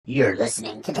You're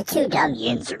listening to the two Dum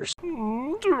Yinzers. Do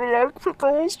you like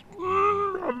pickles?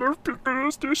 I love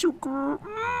pickles. They're so good.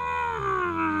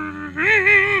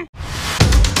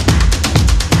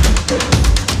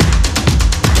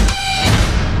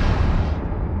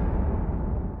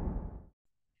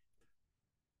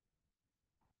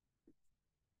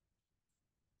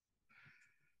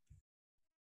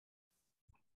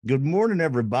 Good morning,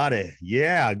 everybody.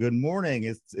 Yeah, good morning.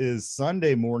 It is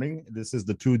Sunday morning. This is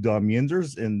the two Dum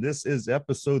Yinzers, and this is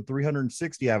episode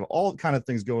 360. I have all kind of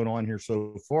things going on here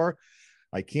so far.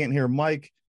 I can't hear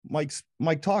Mike.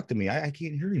 Mike, talk to me. I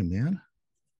can't hear you, man.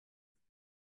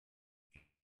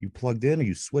 You plugged in or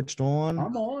you switched on?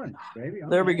 I'm on, baby.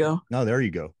 There we go. No, there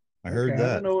you go. I heard that.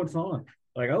 I don't know what's on.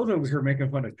 Like, I was over here making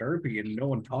fun of Derpy and no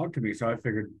one talked to me, so I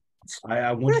figured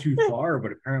I went too far,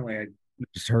 but apparently I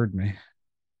just heard me.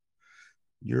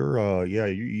 You're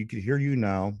you can hear you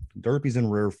now. Derpy's in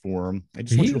rare form. I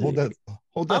just want you to hold that.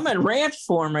 I'm in ranch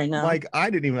form right now. Mike, I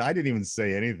didn't even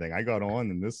say anything. I got on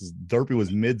and Derpy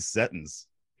was mid-sentence.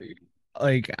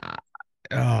 Like,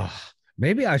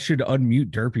 maybe I should unmute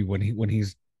Derpy when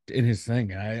he's in his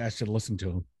thing. I should listen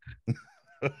to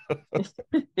him.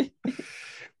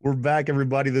 We're back,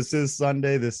 everybody. This is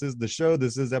Sunday. This is the show.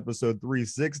 This is episode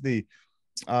 360.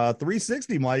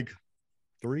 360, Mike.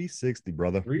 360,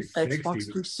 brother. 360. Xbox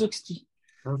 360.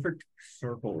 Perfect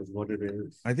circle is what it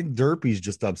is. I think Derpy's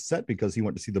just upset because he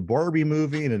went to see the Barbie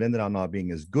movie and it ended up not being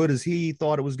as good as he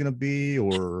thought it was going to be,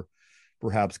 or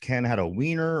perhaps Ken had a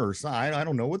wiener or something. I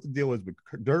don't know what the deal is, but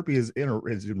Derpy is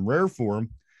in rare form.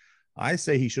 I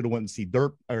say he should have went and see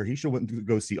he should have went to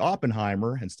go see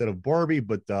Oppenheimer instead of Barbie,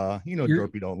 but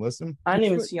Derpy don't listen. I didn't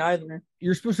even see either.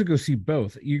 You're supposed to go see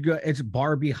both. It's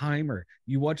Barbieheimer.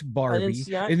 You watch Barbie,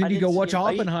 and then you go watch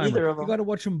Oppenheimer. You got to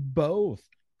watch them both,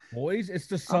 boys. It's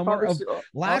the summer of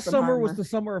last summer was the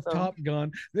summer of Top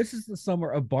Gun. This is the summer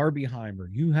of Barbieheimer.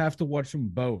 You have to watch them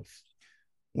both.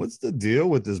 What's the deal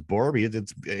with this Barbie?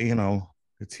 It's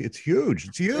huge.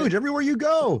 It's huge everywhere you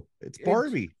go. It's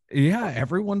Barbie. Yeah,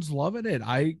 everyone's loving it.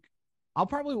 I'll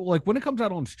probably, like, when it comes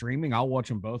out on streaming, I'll watch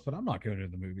them both, but I'm not going to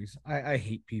the movies. I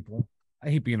hate people. I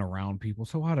hate being around people.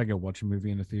 So how'd I go watch a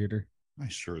movie in the theater? I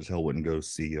sure as hell wouldn't go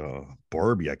see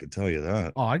Barbie. I could tell you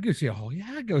that. Oh, I'd go see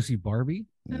I'd go see Barbie.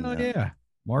 Hell yeah.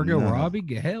 Margot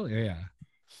Robbie. Hell yeah.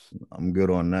 I'm good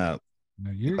on that.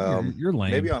 No, you're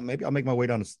lame. Maybe I'll make my way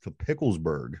down to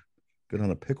Pittsburgh. Go down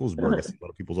to Pittsburgh. I see a lot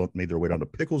of people made their way down to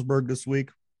Pittsburgh this week.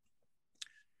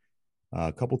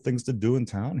 A couple things to do in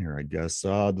town here, I guess.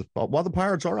 While the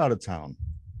Pirates are out of town,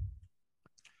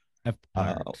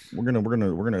 we're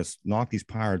gonna knock these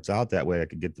Pirates out. That way, I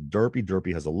could get the Derpy.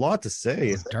 Derpy has a lot to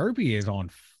say. Derpy is on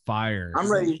fire.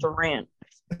 I'm ready to rant.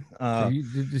 So you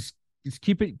just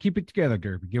keep it together,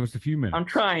 Derpy. Give us a few minutes. I'm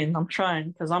trying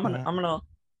because I'm gonna.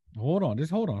 Hold on.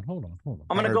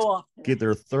 I'm gonna go off. Get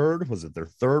their third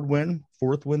win,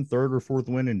 third or fourth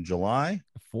win in July.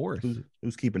 Fourth.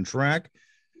 Who's keeping track?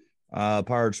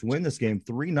 Pirates win this game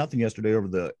 3-0 yesterday over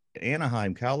the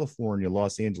Anaheim, California,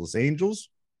 Los Angeles Angels.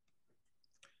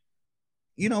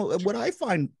 You know, what I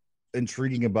find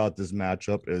intriguing about this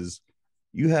matchup is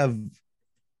you have,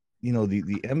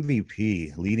 the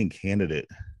MVP, leading candidate,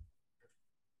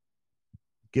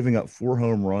 giving up 4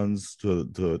 home runs to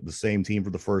the same team for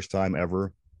the first time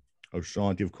ever.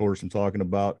 O'Shaughnessy, of course, I'm talking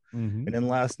about. Mm-hmm. And then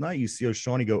last night, you see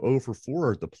O'Shaughnessy go 0 for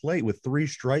 4 at the plate with 3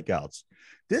 strikeouts.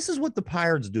 This is what the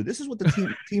Pirates do. This is what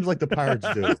the teams like the Pirates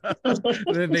do.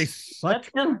 They suck.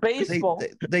 That's just baseball.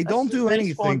 They don't do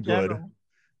anything good.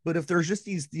 But if there's just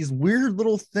these weird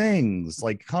little things,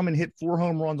 like come and hit 4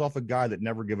 home runs off a guy that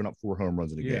never given up 4 home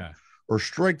runs in a game, or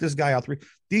strike this guy out 3,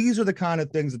 these are the kind of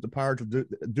things that the Pirates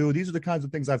do. These are the kinds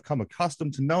of things I've come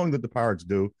accustomed to knowing that the Pirates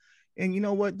do. And you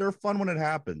know what? They're fun when it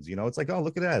happens. It's like, oh,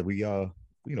 look at that. We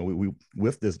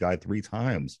whiffed this guy 3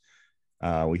 times.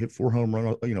 We hit 4 home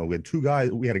runs. We had 2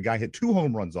 guys. We had a guy hit 2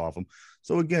 home runs off him.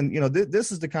 So again,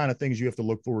 this is the kind of things you have to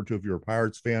look forward to if you're a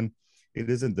Pirates fan. It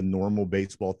isn't the normal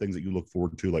baseball things that you look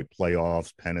forward to, like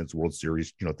playoffs, pennants, World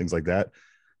Series, things like that.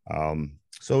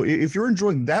 So if you're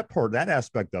enjoying that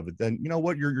aspect of it, then you know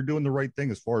what, you're doing the right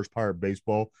thing as far as Pirate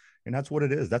baseball. And that's what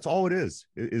it is. That's all it is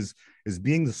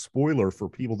being the spoiler for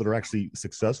people that are actually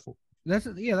successful. That's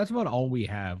about all we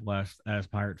have left as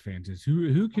Pirate fans is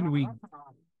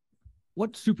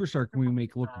what superstar can we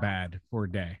make look bad for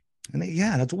a day? And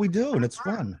that's what we do. And it's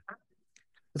fun.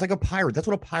 It's like a pirate. That's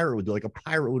what a pirate would do. Like a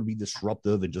pirate would be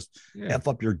disruptive and just F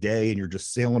up your day. And you're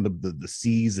just sailing the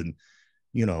seas and,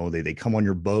 they come on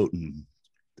your boat and,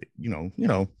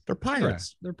 they're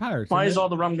pirates. Yeah, they're pirates. Why is all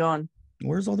the rum gone?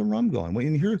 Where's all the rum going? Well,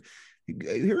 and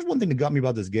here's one thing that got me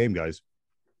about this game, guys.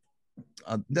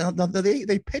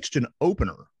 They pitched an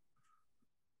opener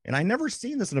And I never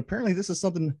seen this. And apparently this is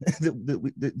something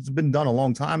that's been done a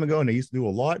long time ago. And they used to do a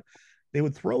lot. They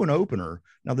would throw an opener.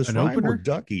 Now this Ryan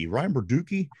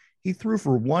Berducki, he threw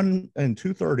for 1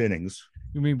 2/3 innings.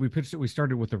 You mean we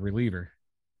started with a reliever?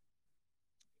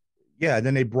 Yeah, and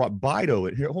then they brought Bido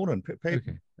in here. Hold on. Okay.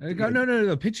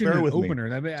 No. Pitching an opener.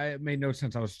 That made no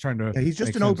sense. I was trying to. Yeah, he's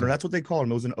just an opener. That's what they call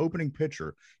him. It was an opening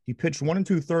pitcher. He pitched 1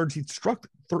 2/3. He struck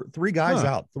 3 guys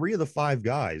out. 3 of the 5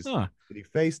 guys that he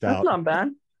faced out. That's not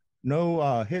bad.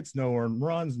 No hits, no earned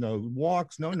runs, no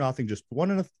walks, no nothing. Just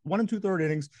 1 2/3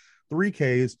 innings, 3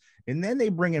 Ks, and then they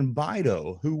bring in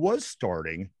Bido, who was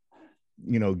starting,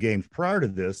 games prior to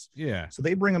this. Yeah. So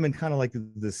they bring him in kind of like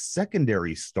the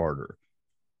secondary starter.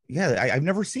 Yeah, I've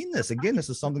never seen this. Again, this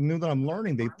is something new that I'm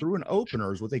learning. They threw an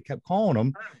opener, is what they kept calling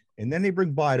him. And then they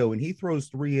bring Bido, and he throws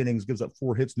 3 innings, gives up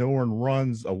 4 hits, no earned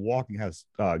runs, a walking, gets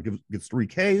 3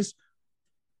 Ks.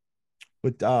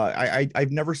 But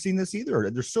I've never seen this either.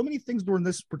 There's so many things during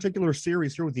this particular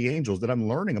series here with the Angels that I'm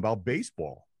learning about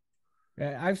baseball.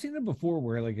 I've seen it before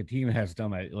where like a team has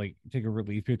done that, like take a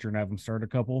relief pitcher and have them start a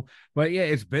couple. But yeah,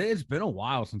 it's been a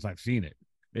while since I've seen it.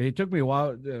 It took me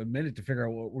a minute to figure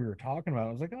out what we were talking about.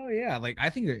 I was like, oh yeah, like I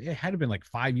think it had to been like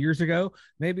 5 years ago.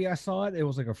 Maybe I saw it. It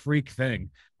was like a freak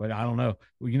thing, but I don't know.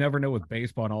 You never know with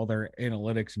baseball and all their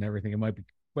analytics and everything. It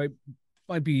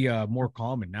might be more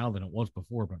common now than it was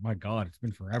before. But my God, it's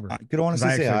been forever. I could honestly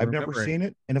say I've never seen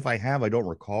it, and if I have, I don't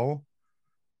recall.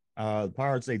 The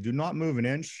Pirates, they do not move an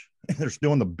inch. They're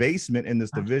still in the basement in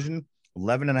this division.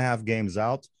 11.5 games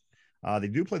out. They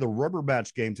do play the rubber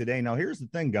match game today. Now, here's the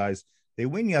thing, guys. They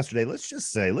win yesterday. Let's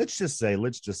just say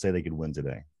they could win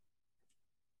today.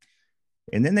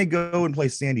 And then they go and play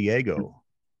San Diego.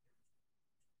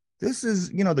 This is,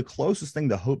 the closest thing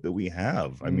to hope that we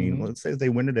have. I mean, let's say if they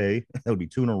win today, that would be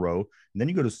 2 in a row. And then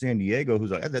you go to San Diego,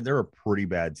 they're a pretty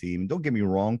bad team. Don't get me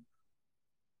wrong.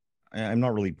 I'm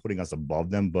not really putting us above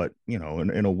them, but,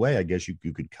 in a way, I guess you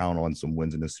could count on some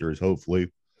wins in this series, hopefully.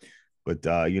 But,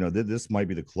 this might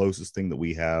be the closest thing that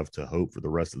we have to hope for the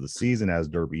rest of the season. As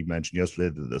Derby mentioned yesterday,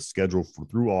 the schedule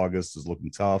through August is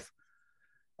looking tough.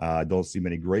 Don't see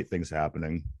many great things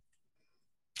happening.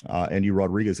 Andy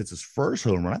Rodriguez hits his first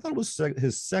home run. I thought it was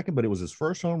his second, but it was his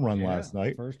first home run last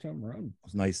night. First home run. It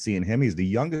was nice seeing him. He's the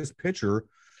youngest pitcher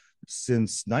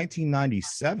since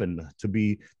 1997 to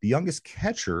be the youngest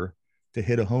catcher to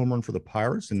hit a home run for the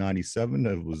Pirates in 97.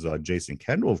 It was Jason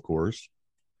Kendall, of course.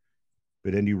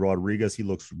 But Andy Rodriguez, he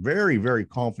looks very, very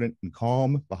confident and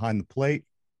calm behind the plate.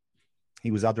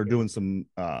 He was out there doing some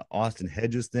Austin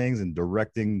Hedges things and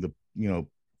directing the,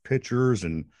 pitchers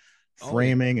and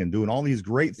framing and doing all these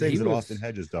great things that Austin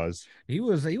Hedges does. He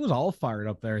was all fired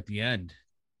up there at the end.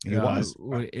 He was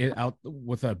out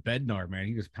with a Bednar, man.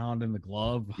 He was pounding the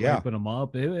glove, hyping him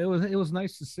up. It was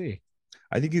nice to see.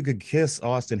 I think you could kiss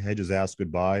Austin Hedges' ass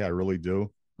goodbye. I really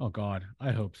do. Oh God,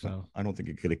 I hope so. I don't think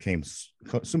it could have came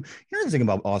some. Here's the thing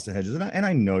about Austin Hedges, and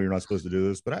I know you're not supposed to do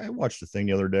this, but I watched the thing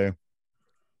the other day,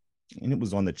 and it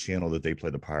was on the channel that they play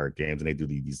the Pirate games, and they do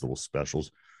these little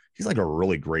specials. He's like a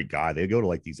really great guy. They go to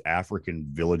like these African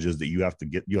villages that you have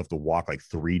to walk like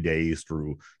 3 days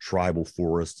through tribal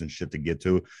forests and shit to get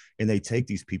to, and they take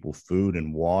these people food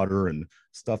and water and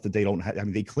stuff that they don't have. I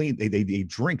mean, they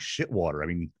drink shit water. I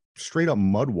mean, straight up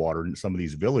mud water in some of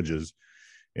these villages.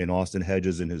 And Austin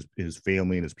Hedges and his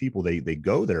family and his people, they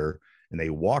go there and they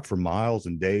walk for miles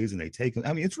and days and they take.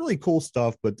 I mean, it's really cool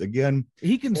stuff. But again,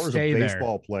 he can stay there.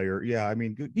 Baseball player, yeah. I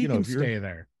mean, he can stay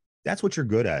there. That's what you're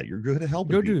good at. You're good at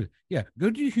helping. Go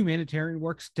do humanitarian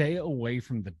work. Stay away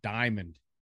from the diamond,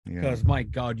 because my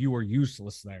God, you are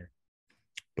useless there.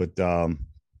 But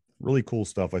really cool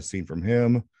stuff I've seen from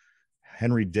him.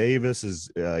 Henry Davis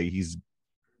is he's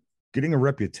getting a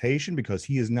reputation because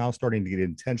he is now starting to get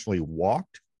intentionally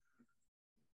walked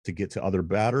to get to other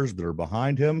batters that are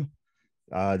behind him.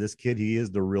 This kid, he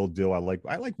is the real deal. I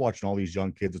like watching all these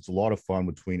young kids. It's a lot of fun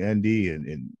between Endy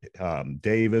and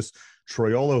Davis.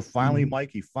 Troiolo finally, Mike,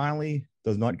 he finally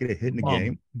does not get a hit in the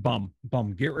game. Bum.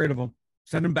 Get rid of him.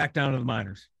 Send him back down to the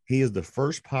minors. He is the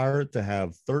first Pirate to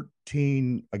have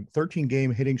 13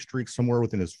 game hitting streak somewhere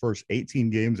within his first 18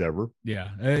 games ever. Yeah,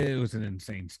 it was an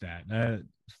insane stat.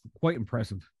 Quite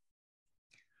impressive.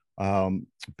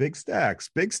 Big Stacks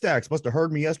must have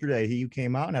heard me yesterday. He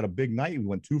came out and had a big night. He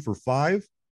went 2 for 5.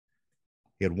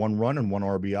 He had 1 run and 1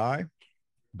 RBI.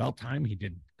 About time he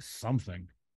did something.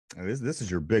 This is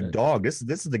your big dog. This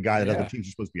is the guy that other teams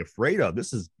are supposed to be afraid of.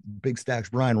 This is Big Stacks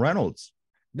Brian Reynolds.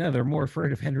 No, they're more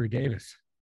afraid of Henry Davis.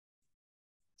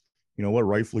 You know what?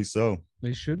 Rightfully so.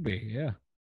 They should be, yeah.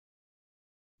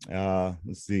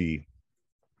 Let's see.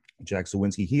 Jack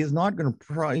Sawinski. He is not going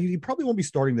to. He probably won't be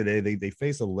starting today. They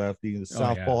face a lefty, the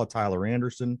southpaw Tyler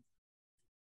Anderson.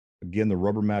 Again, the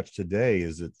rubber match today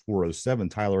is at 407.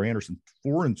 Tyler Anderson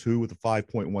 4-2 with a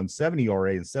 5.17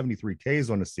 ERA and 73 Ks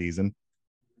on the season,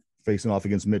 facing off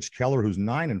against Mitch Keller, who's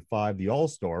 9-5, the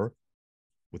All-Star,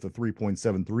 with a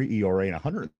 3.73 ERA and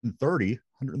 130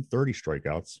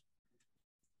 strikeouts.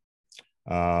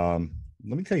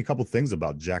 Let me tell you a couple of things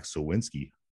about Jack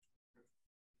Sawinski.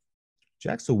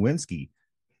 Jack Sawinski,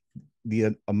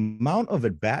 the amount of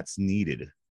at-bats needed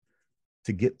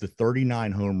to get the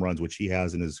 39 home runs, which he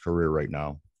has in his career right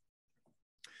now,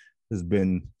 has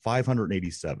been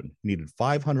 587. He needed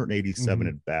 587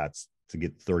 at-bats to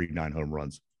get 39 home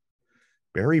runs.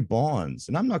 Barry Bonds,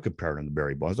 and I'm not comparing him to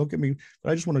Barry Bonds, don't get me,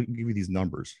 but I just want to give you these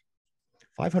numbers.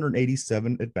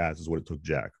 587 at-bats is what it took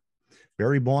Jack.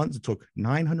 Barry Bonds, it took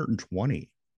 920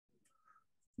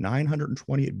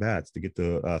 at-bats to get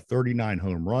to 39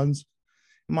 home runs.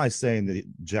 Am I saying that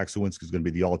Jack Sawinski is going to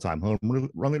be the all-time home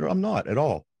run leader? I'm not at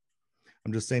all.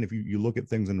 I'm just saying if you look at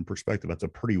things in perspective, that's a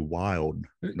pretty wild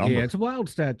number. Yeah, it's a wild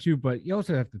stat too, but you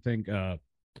also have to think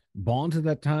Bonds at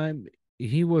that time,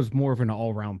 he was more of an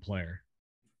all-around player.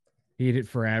 He'd hit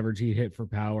for average, he'd hit for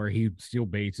power, he'd steal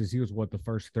bases. He was the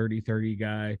first 30-30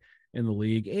 guy in the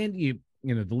league. And you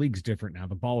know, the league's different now.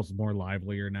 The ball is more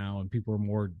livelier now, and people are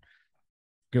more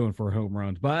going for home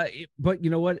runs. But you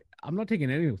know what? I'm not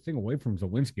taking anything away from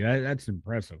Zawinski. That's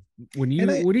impressive. When you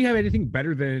have anything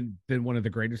better than one of the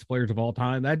greatest players of all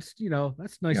time, that's a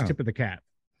nice tip of the cap.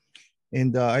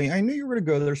 And I knew you were going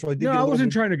to go there, so I did. No, I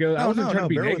wasn't trying to go. I wasn't trying to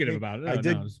be negative about it. I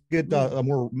did get a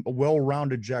more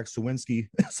well-rounded Jack Sawinski,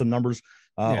 some numbers.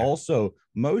 Also,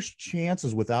 most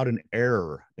chances without an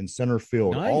error in center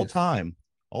field all time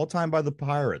by the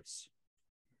Pirates.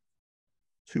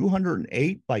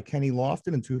 208 by Kenny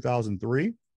Lofton in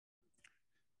 2003.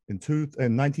 In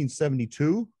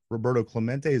 1972, Roberto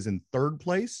Clemente is in third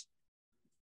place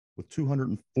with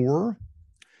 204.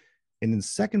 And in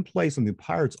second place on the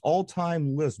Pirates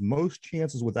all-time list, most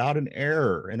chances without an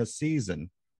error in a season,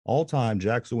 all-time,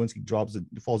 Jack Sawinski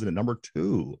falls in at number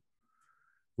 2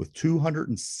 with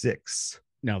 206.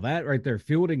 Now that right there,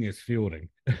 fielding is fielding.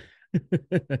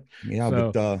 Yeah,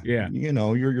 so, but you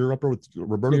know, you're up with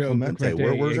Roberto Clemente.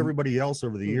 Where's everybody else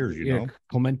over the years? You know,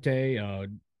 Clemente,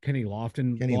 Kenny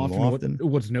Lofton. Lofton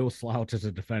was no slouch as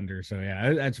a defender. So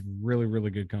yeah, that's really,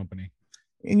 really good company.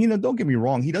 And you know, don't get me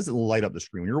wrong, he doesn't light up the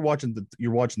screen. When you're watching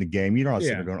the game, you're not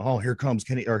sitting there going, "Oh, here comes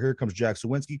Kenny," or "Here comes Jack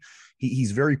Sawinski."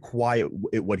 He's very quiet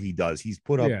at what he does. He's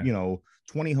put up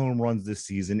 20 home runs this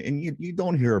season, and you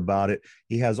don't hear about it.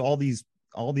 He has all these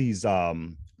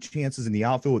chances in the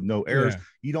outfield with no errors.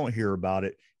 You don't hear about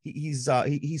it.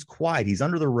 He's quiet. He's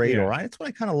under the radar. That's what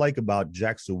I kind of like about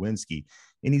Jack Sawinski.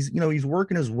 And he's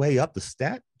working his way up the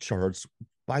stat charts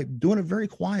by doing it very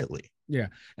quietly. Yeah,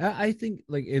 I think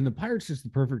in the Pirates is the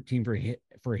perfect team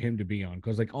for him to be on,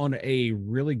 because on a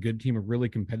really good team, a really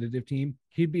competitive team,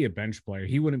 he'd be a bench player.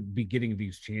 He wouldn't be getting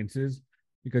these chances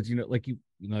because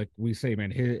like we say,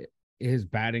 man, his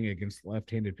batting against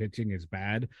left-handed pitching is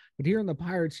bad. But here in the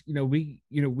Pirates, we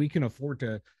can afford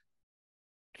to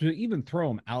even throw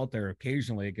him out there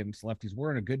occasionally against lefties.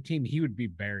 We're in a good team. He would be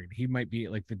buried. He might be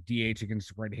like the DH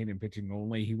against right-handed pitching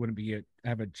only. He wouldn't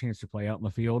have a chance to play out in the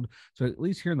field. So at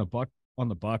least here on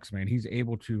the Bucks, man, he's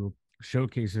able to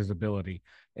showcase his ability.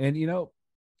 And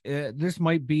this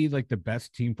might be the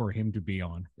best team for him to be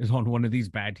on, is on one of these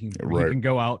bad teams where he can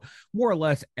go out more or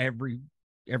less every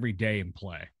day and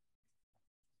play.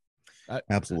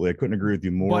 Absolutely, I couldn't agree with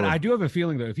you more. But I do have a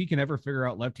feeling though, if he can ever figure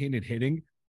out left-handed hitting,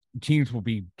 teams will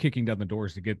be kicking down the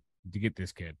doors to get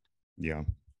this kid. Yeah.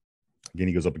 Again,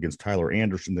 he goes up against Tyler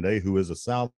Anderson today, who is a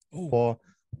southpaw.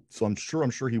 So I'm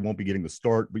sure he won't be getting the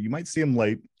start, but you might see him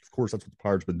late. Of course, that's what the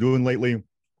Pirates been doing lately.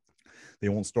 They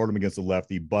won't start him against a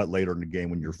lefty, but later in the game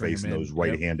when you're facing those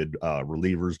right-handed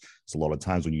relievers, it's a lot of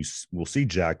times when we'll see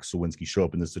Jack Sawinski show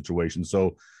up in this situation.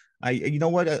 So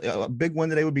a big win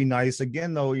today would be nice.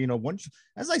 Again, though, once,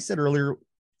 as I said earlier,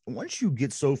 once you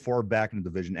get so far back in the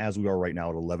division as we are right now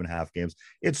at 11.5 games,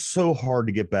 it's so hard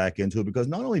to get back into it, because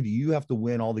not only do you have to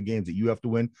win all the games that you have to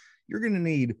win, you're going to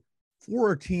need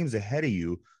 4 teams ahead of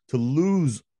you to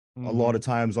lose a lot of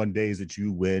times on days that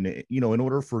you win, in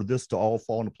order for this to all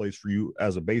fall into place for you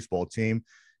as a baseball team.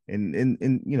 And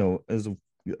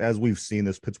as we've seen,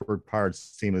 this Pittsburgh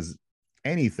Pirates team is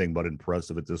anything but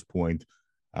impressive at this point.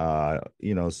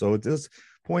 So at this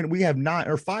point, we have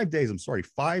 5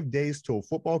 days till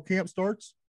football camp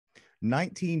starts,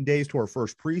 19 days to our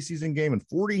first preseason game, and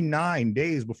 49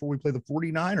 days before we play the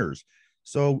 49ers.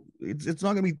 So it's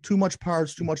not going to be too much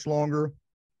Pirates too much longer.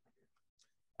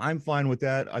 I'm fine with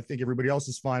that. I think everybody else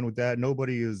is fine with that.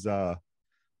 Nobody's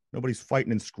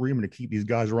fighting and screaming to keep these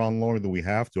guys around longer than we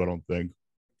have to, I don't think.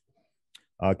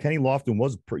 Kenny Lofton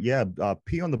was,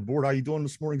 P on the board. How you doing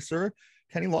this morning, sir?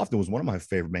 Kenny Lofton was one of my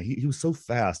favorite, man. He was so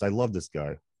fast. I love this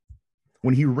guy.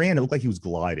 When he ran, it looked like he was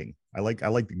gliding. I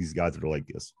like these guys that are like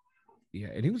this. Yeah,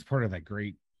 and he was part of that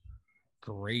great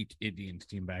Indians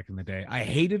team back in the day. I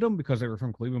hated them because they were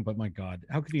from Cleveland, but my God,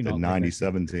 how could you not? The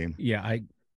 97 team. Yeah, I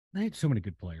had so many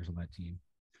good players on that team.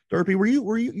 Derpy, you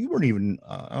weren't even,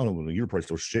 I don't know, you were probably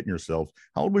still shitting yourself.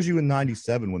 How old was you in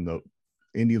 97 when the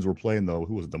Indians were playing, though?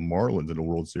 Who was it? The Marlins in the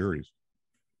World Series?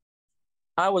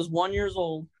 I was 1 year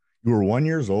old. You were 1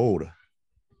 year old.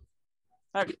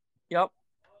 Yep.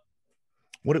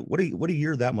 What a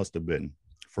year that must have been.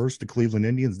 First the Cleveland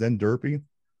Indians, then Derpy.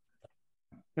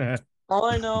 All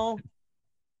I know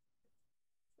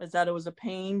is that it was a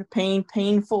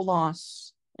painful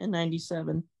loss in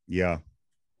 97. Yeah.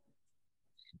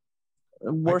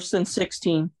 Worse than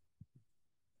 16.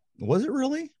 Was it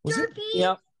really? Was Derpy. it?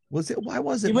 Yep. Was it? Why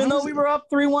was it? Even though we were up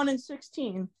 3-1 in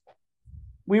 16,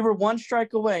 we were one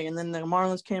strike away, and then the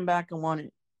Marlins came back and won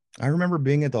it. I remember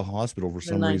being at the hospital for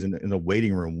some reason in the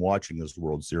waiting room watching this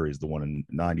World Series, the one in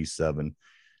 97.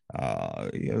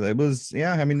 It was,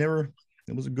 I mean,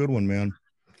 it was a good one, man.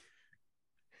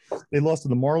 They lost to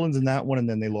the Marlins in that one, and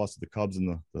then they lost to the Cubs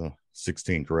in the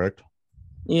 16, correct?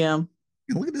 Yeah. And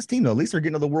look at this team, though. At least they're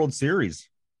getting to the World Series.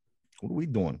 What are we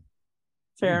doing?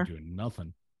 Fair. We're doing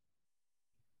nothing.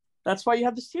 That's why you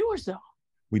have the Steelers, though.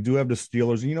 We do have the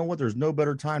Steelers. And you know what? There's no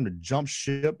better time to jump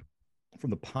ship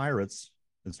from the Pirates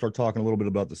and start talking a little bit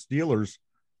about the Steelers.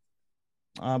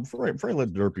 Before I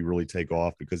let Derpy really take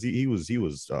off, because he was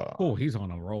he's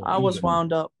on a roll. I was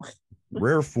wound up.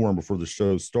 Rare form before the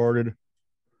show started.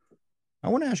 I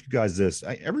want to ask you guys this.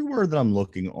 Everywhere that I'm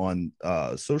looking on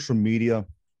social media,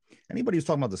 anybody who's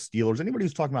talking about the Steelers, anybody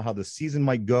who's talking about how the season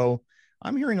might go,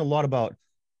 I'm hearing a lot about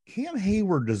Cam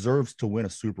Hayward deserves to win a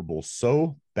Super Bowl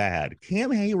so bad.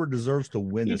 Cam Hayward deserves to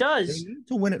win this. He does. They need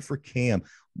to win it for Cam.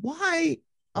 Why?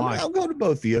 I'll go to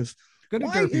both of you.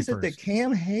 Why is it that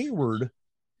Cam Hayward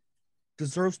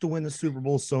deserves to win the Super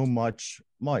Bowl so much,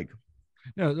 Mike?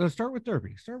 No, let's start with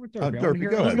Derpy. Derpy, go ahead.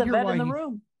 He's the vet in the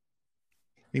room.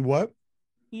 He what?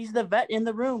 He's the vet in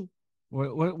the room.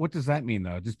 What does that mean,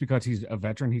 though? Just because he's a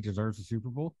veteran, he deserves a Super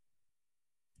Bowl?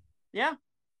 Yeah.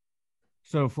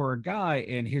 So for a guy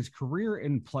in his career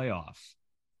in playoffs,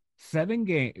 7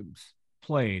 games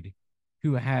played,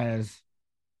 who has,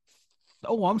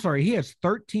 he has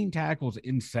 13 tackles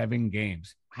in 7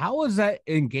 games. How is that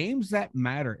in games that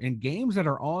matter, in games that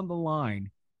are on the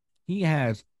line? He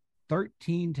has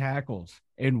 13 tackles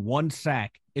and 1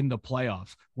 sack in the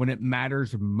playoffs when it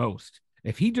matters most.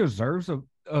 If he deserves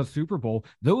a Super Bowl,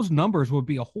 those numbers would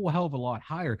be a whole hell of a lot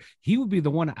higher. He would be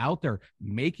the one out there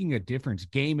making a difference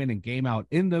game in and game out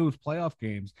in those playoff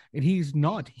games, and he's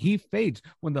not. He fades.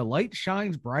 When the light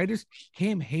shines brightest,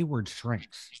 Cam Hayward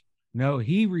shrinks. No,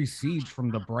 he recedes from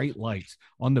the bright lights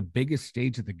on the biggest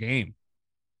stage of the game.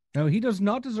 No, he does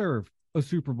not deserve a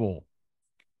Super Bowl.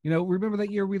 Remember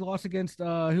that year we lost against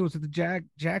who was it? The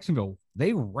Jacksonville.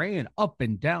 They ran up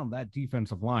and down that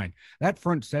defensive line. That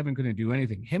front 7 couldn't do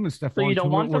anything. Him and Stephon. So you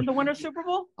don't want them to win a Super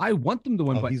Bowl? I want them to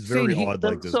win, but he's very odd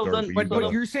like this.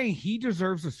 But you're saying he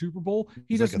deserves a Super Bowl?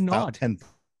 He does not.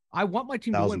 I want my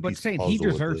team to win, but saying he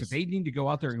deserves it, they need to go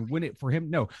out there and win it for him.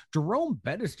 No, Jerome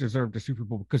Bettis deserved a Super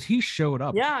Bowl because he showed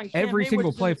up. Yeah, every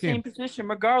single playoff game. Same position,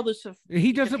 regardless of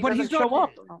he doesn't. But he's not show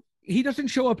up. He doesn't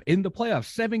show up in the playoffs.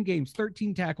 7 games,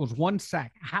 13 tackles, 1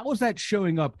 sack. How is that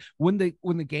showing up when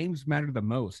the games matter the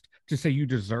most? To say you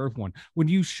deserve one when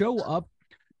you show up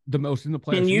the most in the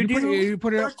playoffs. Can you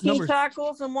put it 13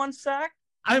 tackles and 1 sack?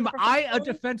 Am I a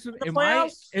defensive? Am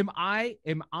I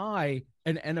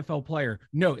an NFL player?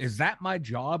 No. Is that my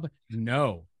job?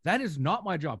 No. That is not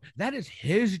my job. That is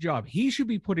his job. He should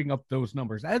be putting up those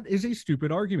numbers. That is a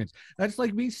stupid argument. That's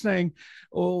like me saying,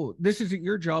 oh, this isn't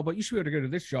your job, but you should be able to go to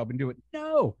this job and do it.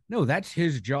 No, that's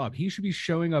his job. He should be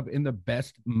showing up in the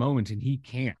best moments, and he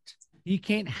can't. He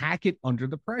can't hack it under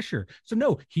the pressure. So,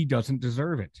 no, he doesn't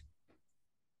deserve it.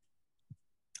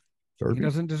 He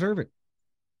doesn't deserve it.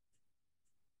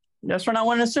 Yes, we're not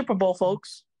winning a Super Bowl,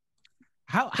 folks.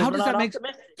 How does that make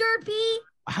Derpy?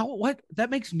 What?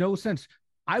 That makes no sense.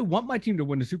 I want my team to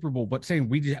win the Super Bowl, but saying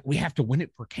we have to win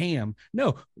it for Cam.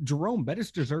 No, Jerome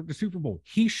Bettis deserved the Super Bowl.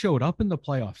 He showed up in the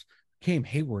playoffs. Cam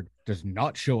Hayward does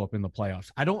not show up in the playoffs.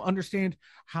 I don't understand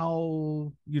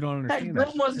how you don't understand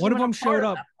that. One of them showed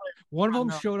up. One of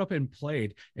them showed up and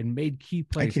played and made key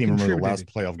plays. I can't even remember the last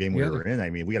playoff game we were in. I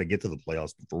mean, we got to get to the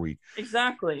playoffs before we.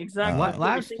 Exactly.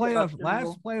 Last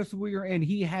playoffs we were in,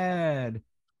 he had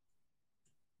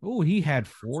Oh, he had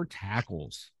 4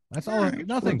 tackles. That's all.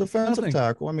 Nothing. Defensive nothing.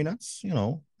 tackle. I mean, that's, you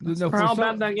know. For how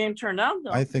bad that game turned out,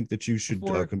 though. I think that you should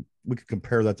we could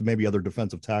compare that to maybe other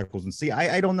defensive tackles and see.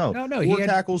 I don't know. No, 4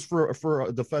 tackles for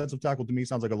a defensive tackle to me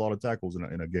sounds like a lot of tackles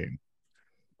in a game.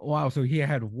 Wow, so he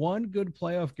had 1 good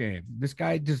playoff game. This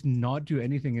guy does not do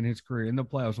anything in his career in the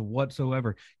playoffs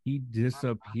whatsoever. He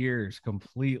disappears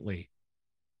completely.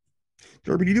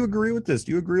 Derby, do you agree with this?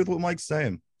 Do you agree with what Mike's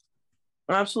saying?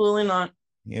 Absolutely not.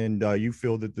 And you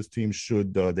feel that this team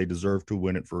should they deserve to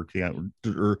win it for Cam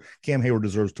Hayward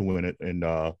deserves to win it, and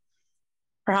for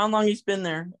how long he's been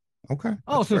there. Okay.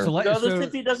 Oh, so regardless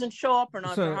if he doesn't show up or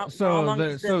not.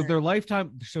 Their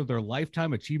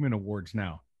lifetime achievement awards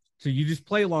now. So you just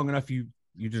play long enough, you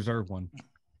deserve one.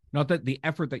 Not that the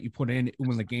effort that you put in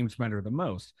when the games matter the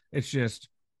most. It's just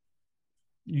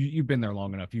you've been there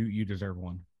long enough. You deserve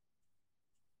one.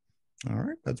 All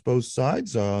right, that's both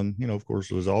sides. You know, of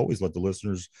course, as always, let the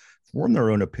listeners form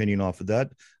their own opinion off of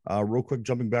that. Real quick,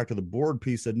 jumping back to the board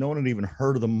piece, said no one had even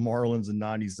heard of the Marlins in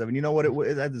 '97. You know what?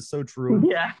 That is so true.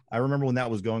 Yeah. I remember when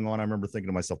that was going on. I remember thinking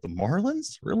to myself, the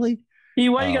Marlins, really?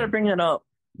 Why you got to bring it up?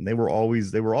 They were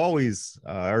always,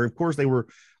 or of course, they were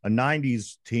a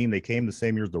 '90s team. They came the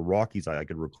same year as the Rockies, I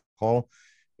could recall,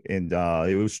 and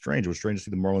it was strange. It was strange to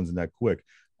see the Marlins in that quick.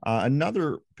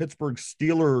 Another Pittsburgh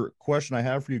Steeler question I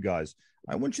have for you guys.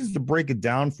 I want you to break it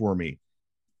down for me.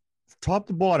 Top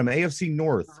to bottom, AFC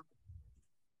North.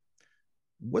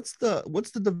 What's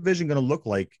the division going to look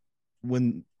like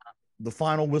when the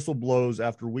final whistle blows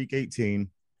after week 18?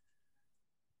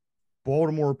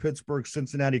 Baltimore, Pittsburgh,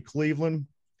 Cincinnati, Cleveland.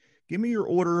 Give me your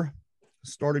order,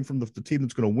 starting from the team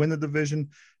that's going to win the division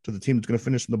to the team that's going to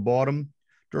finish in the bottom.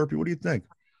 Derpy, what do you think?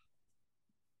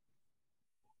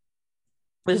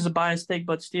 This is a biased take,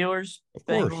 but Steelers,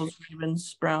 Bengals,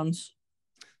 Ravens, Browns.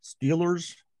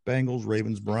 Steelers, Bengals,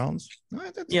 Ravens, Browns.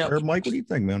 That's fair. Mike, what do you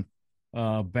think, man?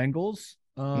 Bengals.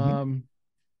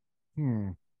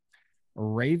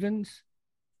 Ravens.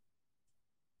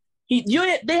 They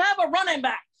have a running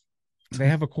back. They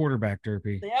have a quarterback,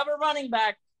 Derpy. They have a running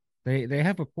back. They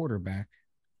have a quarterback.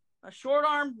 A short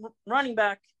arm running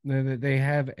back. They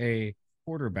have a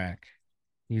quarterback.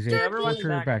 He's a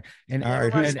quarterback. And all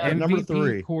right, who's an number MVP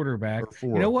 3 quarterback.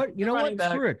 You know what?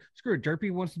 Screw it. Derpy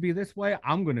wants to be this way.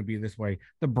 I'm going to be this way.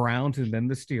 The Browns and then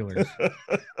the Steelers.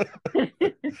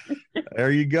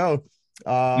 There you go.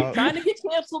 You trying to get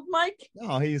canceled, Mike?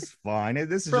 No, he's fine.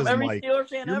 This is from just every Mike. Steelers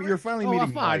fan ever? You're finally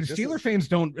meeting fine. Mike. Steeler fans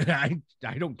don't. I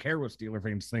don't care what Steeler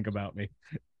fans think about me.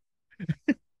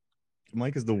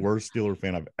 Mike is the worst Steeler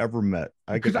fan I've ever met.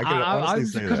 Because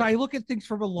I look at things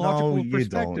from a logical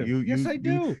perspective. Yes, I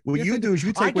do. What you do is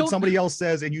you take what somebody else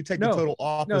says and you take the total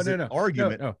opposite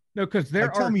argument. No, because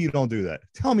tell me you don't do that.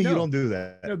 Tell me you don't do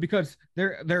that. No, because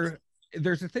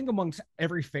there's a thing amongst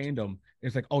every fandom.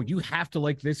 It's like, oh, you have to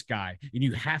like this guy and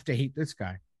you have to hate this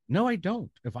guy. No, I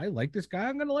don't. If I like this guy,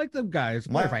 I'm going to like them guys.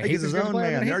 Mike is his own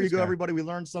man. There you go, everybody. We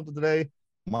learned something today.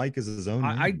 Mike is his own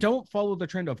man. I don't follow the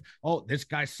trend of, oh, this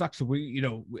guy sucks. So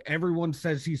everyone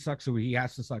says he sucks, so he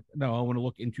has to suck. No, I want to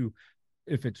look into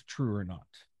if it's true or not.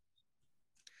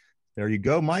 There you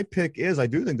go. My pick is I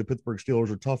do think the Pittsburgh Steelers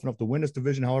are tough enough to win this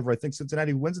division. However, I think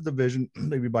Cincinnati wins the division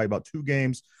maybe by about 2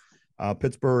 games.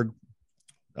 Pittsburgh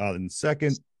in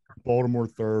second, Baltimore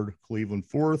third, Cleveland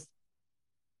fourth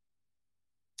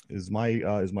is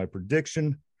my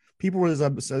prediction. People, as I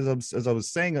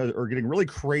was saying, are getting really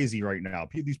crazy right now.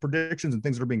 These predictions and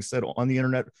things that are being said on the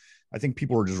internet, I think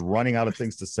people are just running out of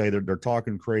things to say. They're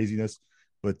talking craziness.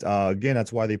 But again,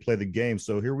 that's why they play the game.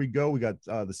 So here we go. We got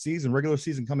the regular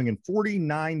season coming in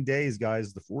 49 days,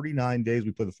 guys. The 49 days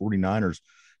we play the 49ers.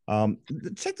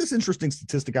 Check this interesting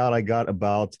statistic out I got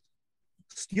about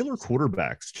Steeler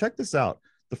quarterbacks. Check this out.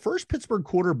 The first Pittsburgh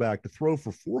quarterback to throw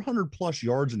for 400 plus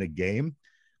yards in a game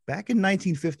back in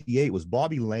 1958 was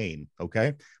Bobby Lane.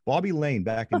 Okay. Bobby Lane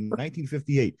back in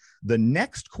 1958. The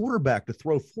next quarterback to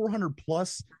throw 400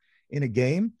 plus in a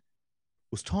game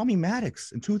was Tommy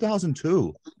Maddox in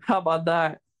 2002. How about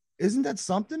that? Isn't that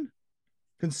something?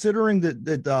 Considering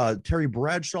that Terry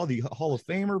Bradshaw, the Hall of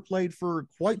Famer, played for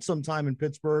quite some time in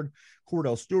Pittsburgh.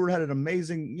 Cordell Stewart had an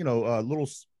amazing, little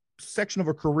section of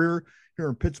a career here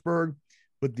in Pittsburgh.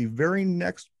 But the very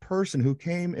next person who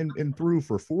came and threw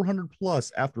for 400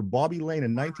 plus after Bobby Lane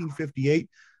in 1958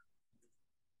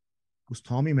 was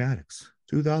Tommy Maddox,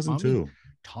 2002.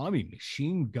 Tommy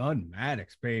Machine Gun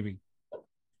Maddox, baby.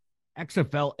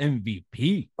 XFL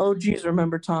MVP. Oh, geez,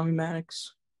 remember Tommy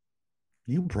Maddox?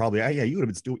 You probably, you would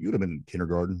have been in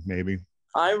kindergarten, maybe.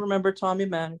 I remember Tommy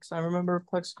Maddox. I remember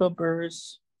Plexico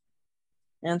Burris,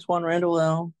 Antoine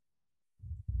Randall.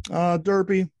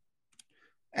 Derpy,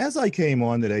 As I came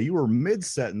on today, you were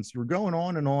mid-sentence. You were going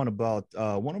on and on about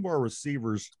one of our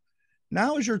receivers.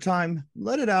 Now is your time.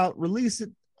 Let it out. Release it.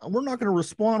 We're not going to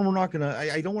respond. We're not going to.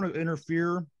 I don't want to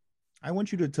interfere. I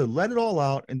want you to let it all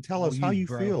out and tell us how you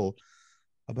feel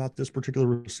about this particular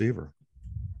receiver.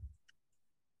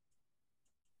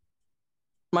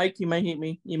 Mike, you may hate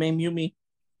me. You may mute me,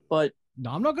 but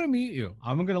no, I'm not going to mute you.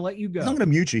 I'm going to let you go. I'm not going to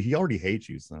mute you. He already hates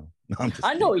you, so no,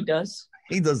 I know he does.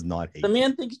 He does not hate the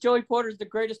man thinks Joey Porter is the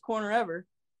greatest corner ever.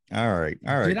 All right.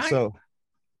 So,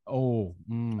 all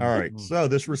right. So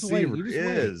this receiver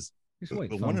is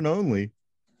the one and only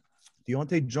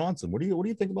Deontay Johnson. What do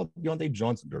you think about Deontay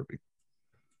Johnson, Derpy?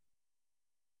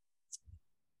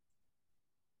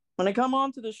 When I come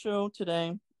on to the show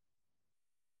today,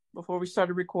 before we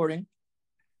started recording,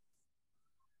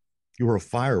 you were a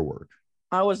firework.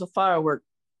 I was a firework.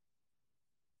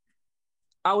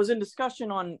 I was in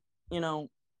discussion on,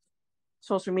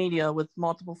 social media with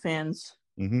multiple fans.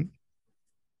 Mm-hmm.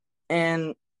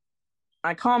 And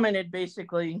I commented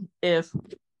basically, if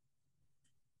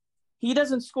he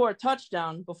doesn't score a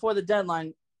touchdown before the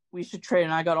deadline, we should trade.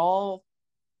 And I got all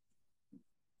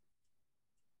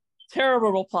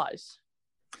terrible replies.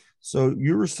 So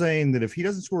you were saying that if he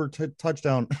doesn't score a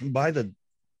touchdown by the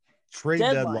trade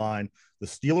deadline, the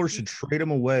Steelers should trade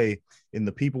him away, and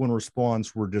the people in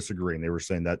response were disagreeing. They were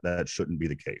saying that shouldn't be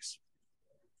the case.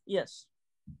 Yes.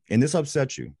 And this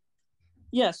upsets you?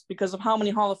 Yes, because of how many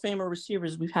Hall of Famer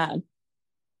receivers we've had.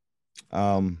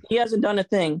 He hasn't done a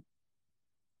thing.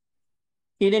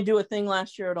 He didn't do a thing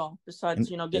last year at all, besides,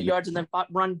 get yards and then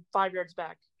run 5 yards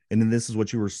back. And then this is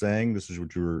what you were saying? This is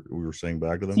what we were saying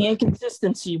back to them? The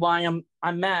inconsistency, why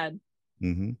I'm mad.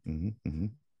 Mm-hmm, mm-hmm, mm-hmm.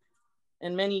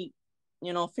 And many,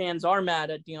 fans are mad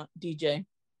at DJ.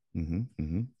 Mm-hmm,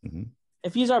 mm-hmm, mm-hmm.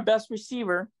 If he's our best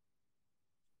receiver,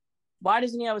 why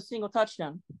doesn't he have a single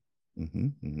touchdown? Mm-hmm,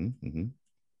 mm-hmm, mm-hmm.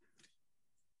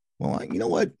 Well, you know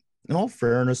what? In all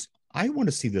fairness, I want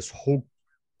to see this whole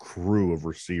crew of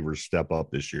receivers step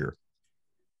up this year.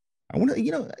 I want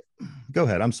to, go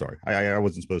ahead. I'm sorry. I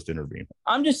wasn't supposed to intervene.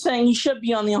 I'm just saying he should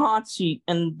be on the hot seat,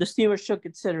 and the Steelers should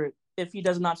consider it if he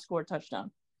does not score a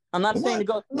touchdown. I'm not saying to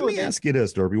go through. Let me ask you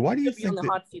this, Derby. Why do you think on the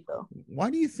hot seat, though? Why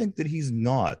do you think that he's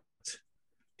not?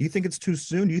 Do you think it's too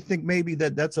soon? Do you think maybe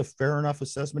that's a fair enough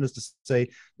assessment, is to say,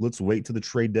 let's wait to the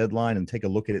trade deadline and take a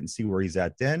look at it and see where he's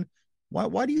at then?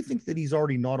 Why do you think that he's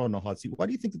already not on the hot seat? Why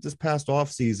do you think that this past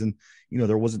offseason,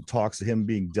 there wasn't talks of him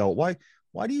being dealt? Why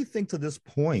do you think to this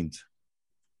point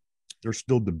there's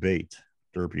still debate,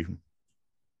 Derpy?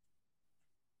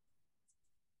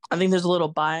 I think there's a little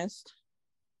biased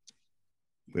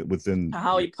within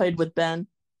how he played with Ben.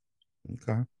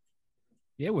 Okay.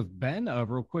 Yeah, with Ben,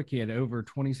 real quick, he had over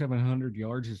 2,700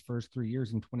 yards his first 3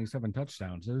 years and 27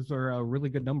 touchdowns. Those are really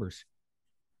good numbers.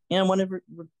 And whenever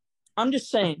I'm just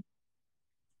saying.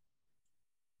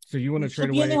 So you want to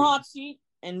trade away? Be in the hot seat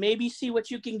and maybe see what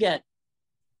you can get.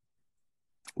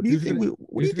 What do you think?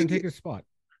 What do you think? Take his spot?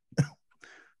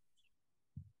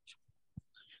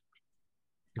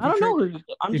 I don't know.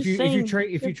 I'm just saying.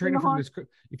 If you trade him from this,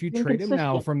 if you trade him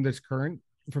now from this current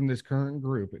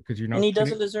group, because you're not, and he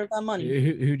doesn't deserve that money.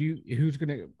 Who's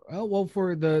gonna? Oh well,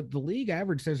 for the league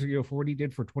average says for what he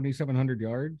did for 2,700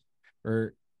 yards,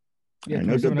 or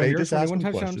no debate. Just asking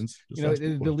questions.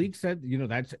 The league said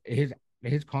that's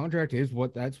his contract is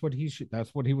that's what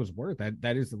he was worth.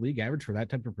 That is the league average for that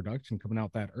type of production coming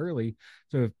out that early.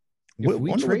 So if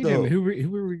we trade him,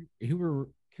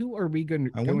 who are we going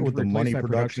to? I wonder what the money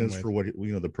production is for what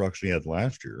the production he had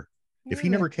last year. Yeah. If he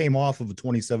never came off of the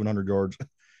 2,700 yards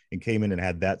and came in and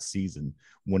had that season,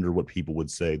 wonder what people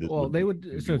would say. They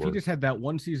would. So if he just had that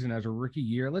one season as a rookie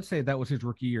year, let's say that was his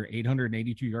rookie year,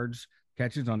 882 yards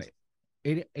catches on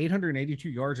 882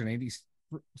 yards and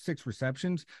 86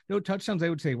 receptions, no touchdowns, they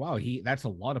would say, wow, that's a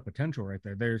lot of potential right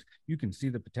there. You can see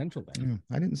the potential there.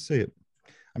 I didn't see it.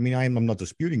 I mean, I'm not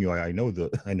disputing you. I know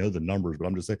the numbers, but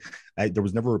I'm just saying there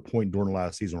was never a point during the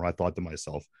last season where I thought to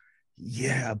myself,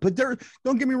 yeah, but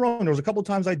don't get me wrong. There was a couple of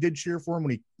times I did cheer for him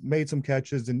when he made some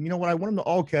catches, and you know what? I want him to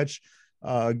all catch.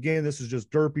 Again, this is just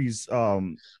Derpy's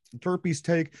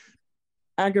take.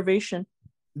 Aggravation.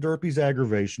 Derpy's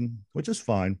aggravation, which is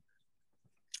fine.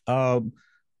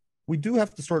 We do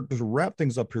have to start to wrap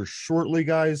things up here shortly,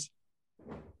 guys.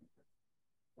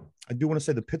 I do want to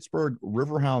say the Pittsburgh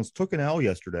Riverhounds took an L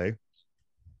yesterday.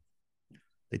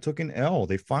 They took an L.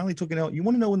 They finally took an L. You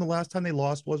want to know when the last time they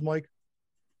lost was, Mike?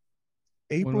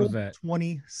 April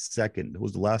 22nd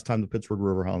was the last time the Pittsburgh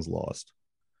Riverhounds lost.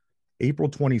 April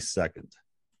 22nd.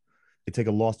 They take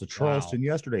a loss to Charleston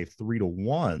yesterday,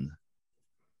 3-1.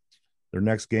 Their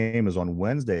next game is on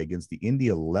Wednesday against the Indy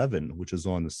 11, which is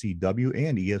on the CW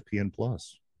and ESPN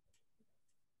Plus.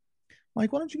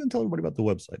 Mike, why don't you go and tell everybody about the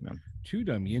website, man?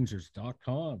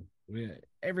 Dumyinzers.com.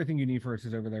 Everything you need for us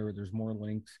is over there. There's more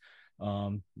links.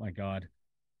 My God,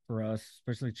 for us,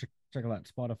 especially check out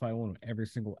that Spotify one. Every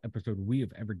single episode we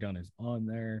have ever done is on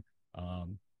there.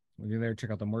 When you're there,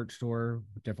 check out the merch store.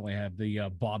 We definitely have the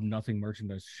Bob Nothing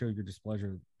merchandise. Show your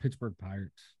displeasure. Pittsburgh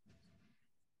Pirates.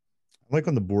 I like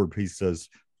on the board piece says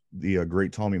the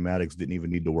great Tommy Maddox didn't even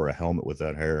need to wear a helmet with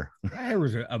that hair. That hair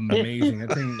was amazing.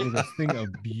 That thing was a thing of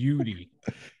beauty.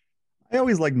 I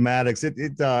always like Maddox.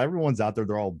 Everyone's out there.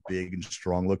 They're all big and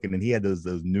strong looking, and he had those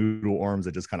noodle arms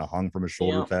that just kind of hung from his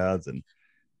shoulder pads, and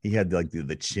he had like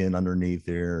the chin underneath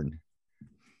there. And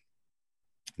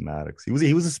Maddox, he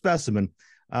was a specimen.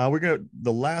 The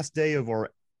last day of our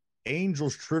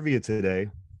Angels trivia today.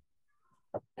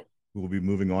 We'll be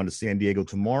moving on to San Diego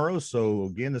tomorrow. So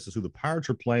again, this is who the Pirates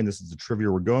are playing. This is the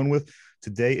trivia we're going with.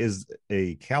 Today is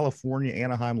a California,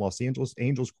 Anaheim, Los Angeles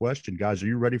Angels question. Guys, are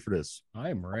you ready for this? I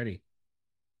am ready.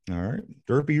 All right.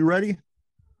 Derpy, you ready?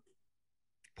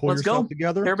 Let's yourself go.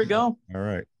 Together. Here we go. All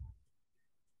right.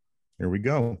 Here we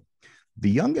go.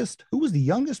 Who was the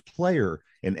youngest player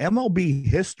in MLB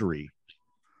history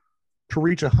to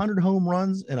reach 100 home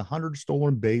runs and 100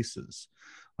 stolen bases?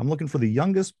 I'm looking for the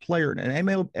youngest player in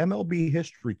MLB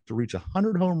history to reach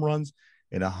 100 home runs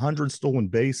and 100 stolen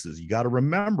bases. You got to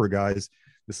remember, guys,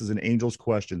 this is an Angels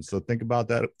question. So think about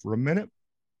that for a minute.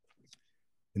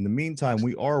 In the meantime,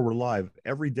 we're live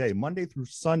every day, Monday through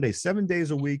Sunday, 7 days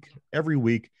a week, every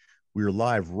week. We are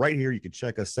live right here. You can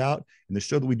check us out. And the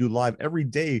show that we do live every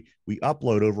day, we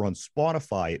upload over on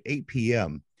Spotify at 8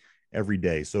 p.m. every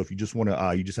day. So if you just want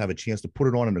to, you just have a chance to put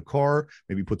it on in the car,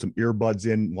 maybe put some earbuds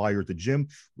in while you're at the gym,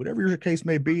 whatever your case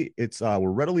may be,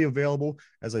 we're readily available.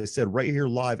 As I said, right here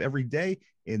live every day.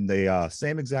 In the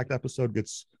same exact episode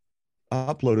gets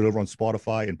uploaded over on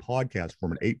Spotify in podcast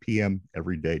form at 8 p.m.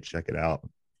 every day. Check it out.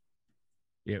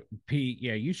 Yeah, Pete.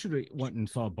 Yeah, you should have went and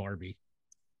saw Barbie.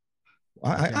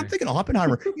 I'm thinking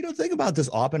Oppenheimer. Think about this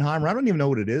Oppenheimer. I don't even know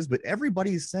what it is, but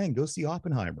everybody's saying go see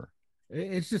Oppenheimer.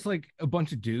 It's just like a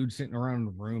bunch of dudes sitting around in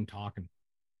the room talking.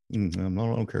 I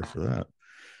don't care for that.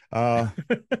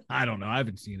 I don't know. I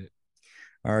haven't seen it.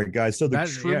 All right, guys. So the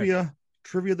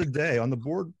trivia of the day on the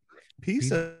board. P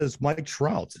says Mike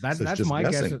Trout. That's my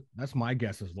guess. That's my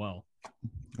guess as well.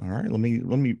 All right. Let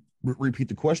me repeat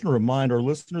the question. Remind our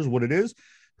listeners what it is.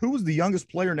 Who was the youngest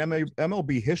player in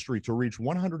MLB history to reach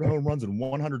 100 home runs and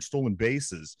 100 stolen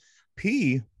bases?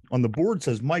 P on the board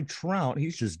says Mike Trout.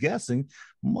 He's just guessing.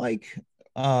 Mike,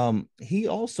 he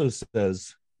also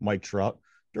says Mike Trout.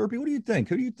 Derpy, what do you think?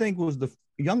 Who do you think was the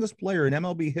youngest player in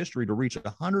MLB history to reach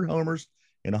 100 homers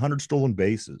and 100 stolen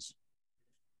bases?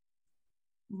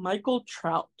 Michael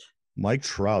Trout. Mike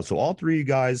Trout. So all three of you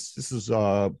guys, this is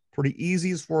pretty easy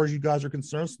as far as you guys are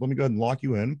concerned. So let me go ahead and lock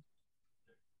you in.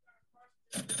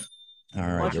 All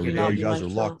right, there we go. You guys are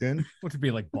locked in. What's it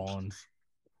be like Bonds?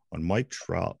 On Mike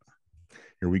Trout.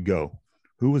 Here we go.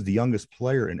 Who was the youngest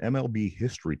player in MLB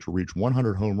history to reach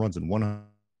 100 home runs and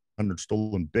 100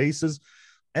 stolen bases?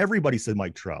 Everybody said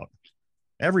Mike Trout.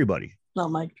 Everybody.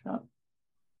 Not Mike Trout.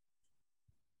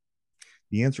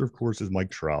 The answer, of course, is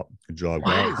Mike Trout. Good job,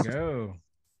 guys. There you go.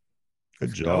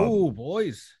 Good job. Oh,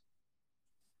 boys.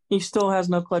 He still has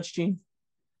no clutch gene.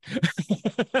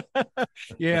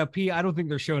 Yeah, P, I don't think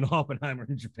they're showing Oppenheimer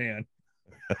in Japan.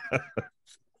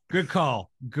 Good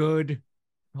call. Good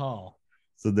call.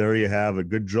 So there you have it.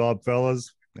 Good job,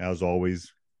 fellas. As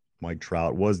always, Mike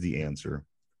Trout was the answer.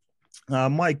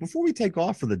 Mike, before we take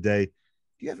off for the day, do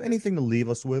you have anything to leave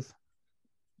us with?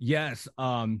 Yes.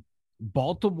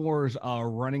 Baltimore's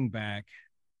running back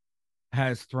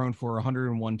has thrown for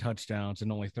 101 touchdowns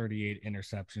and only 38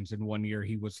 interceptions. In 1 year,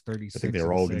 he was 36. I think they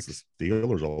were all against the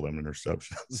Steelers, all them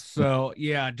interceptions. So,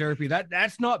 yeah, Derpy,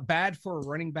 that's not bad for a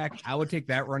running back. I would take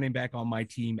that running back on my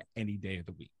team any day of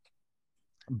the week.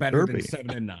 Better than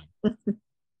 7 and 9.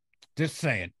 Just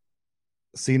saying.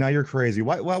 See, now you're crazy.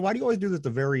 Why do you always do this at the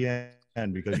very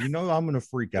end? Because you know I'm going to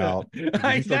freak out. You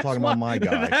start talking about my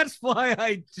guy. That's why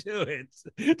I do it.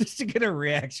 Just to get a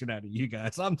reaction out of you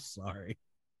guys. I'm sorry.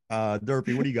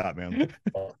 Derpy, what do you got, man?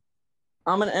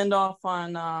 I'm going to end off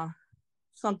on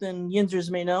something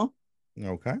Yinzers may know.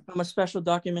 Okay. I'm a special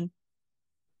document.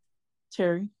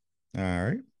 Terry. All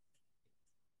right.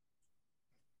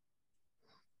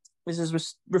 This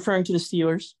is referring to the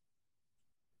Steelers.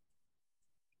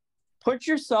 Put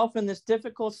yourself in this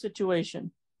difficult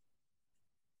situation.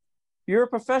 You're a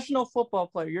professional football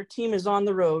player. Your team is on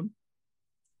the road.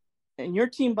 And your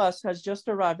team bus has just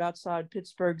arrived outside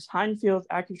Pittsburgh's Heinfield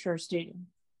Acrisure Stadium.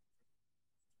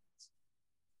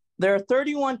 There are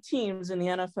 31 teams in the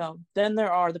NFL. Then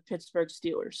there are the Pittsburgh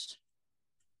Steelers.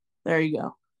 There you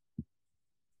go.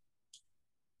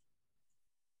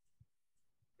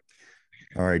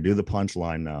 All right, do the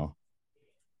punchline now.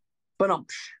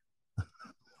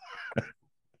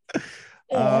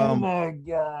 Oh my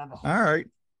God. All right.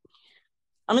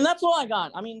 I mean, that's all I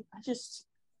got. I mean,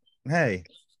 Hey,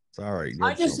 it's all right.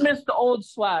 I just missed the old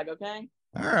swag, okay?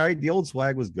 All right. The old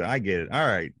swag was good. I get it. All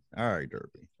right,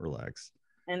 Derby. Relax.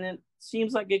 And it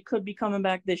seems like it could be coming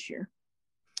back this year.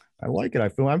 I like it.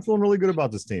 I'm feeling really good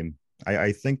about this team.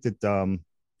 I think that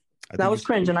that was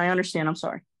cringe, and I understand. I'm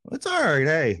sorry. It's all right.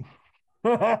 Hey.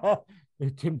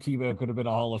 Tim Tebow could have been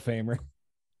a Hall of Famer.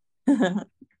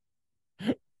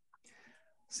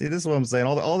 See, this is what I'm saying.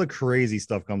 All the crazy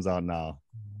stuff comes out now.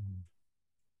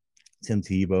 Tim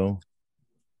Tebow.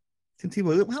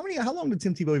 How long did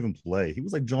Tim Tebow even play? He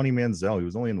was like Johnny Manziel. He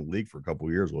was only in the league for a couple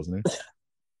of years, wasn't he?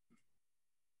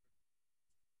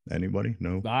 Anybody?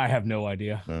 No. I have no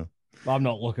idea. No. I'm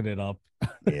not looking it up.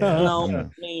 Yeah. No,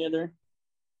 me either.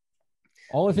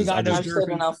 Only thing I know.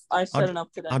 I've said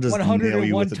enough today.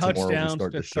 101 touchdowns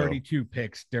to 32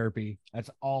 picks, Derpy.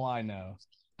 That's all I know.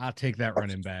 I'll take that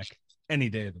running back any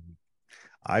day of the week.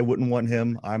 I wouldn't want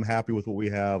him. I'm happy with what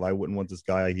we have. I wouldn't want this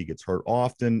guy. He gets hurt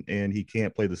often, and he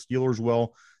can't play the Steelers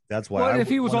well. That's why. Well, if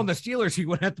he was on the Steelers, he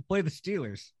wouldn't have to play the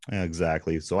Steelers. Yeah,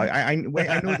 exactly. So I know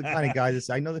the kind of guy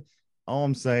this. I know that. All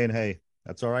I'm saying, hey,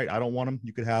 that's all right. I don't want him.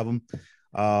 You could have him.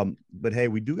 But hey,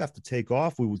 we do have to take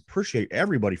off. We would appreciate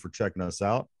everybody for checking us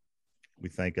out. We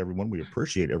thank everyone. We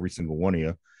appreciate every single one of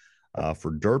you.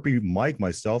 For Derpy, Mike,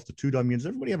 myself, the two Dum Yinzers,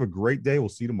 everybody have a great day. We'll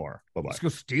see you tomorrow. Bye-bye. Let's go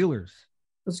Steelers.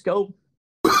 Let's go.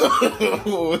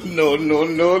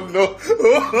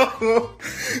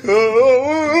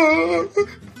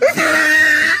 No.